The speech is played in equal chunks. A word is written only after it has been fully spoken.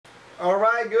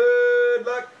Alright, good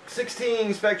luck.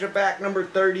 16 Spectra Pack number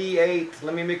 38.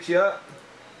 Let me mix you up.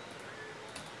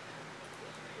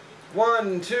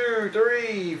 1, 2,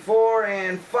 3, 4,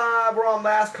 and 5. We're on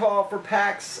last call for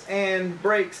packs and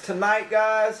breaks tonight,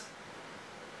 guys.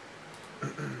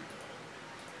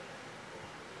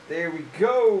 There we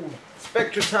go.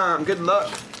 Spectra time. Good luck.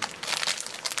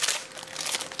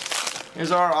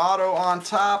 Here's our auto on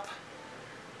top.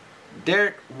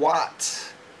 Derek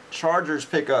Watt. Chargers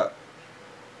pickup.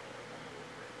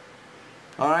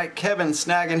 Alright, Kevin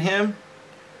snagging him.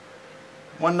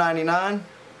 $1.99.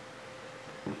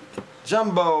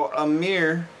 Jumbo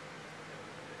Amir.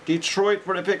 Detroit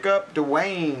for the pickup.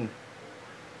 Dwayne.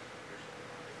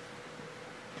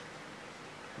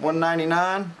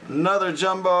 $1.99. Another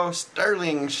Jumbo.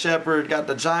 Sterling Shepard got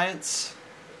the Giants.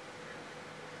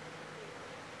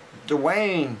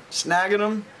 Dwayne snagging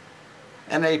him.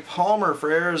 And a Palmer for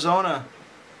Arizona.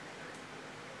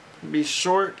 Be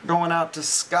short going out to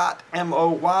Scott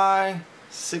M-O-Y.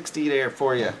 60 there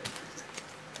for you.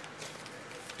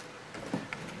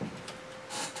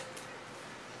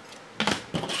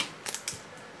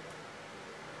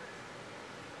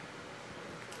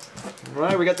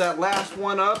 Alright, we got that last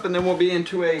one up, and then we'll be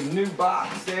into a new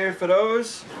box there for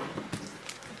those.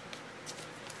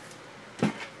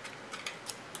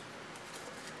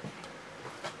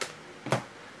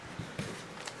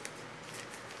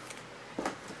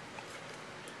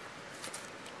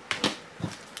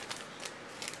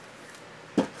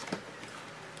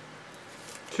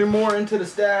 Two more into the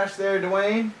stash there,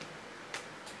 Dwayne.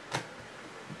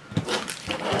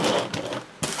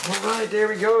 Alright, there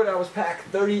we go. That was pack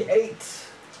 38.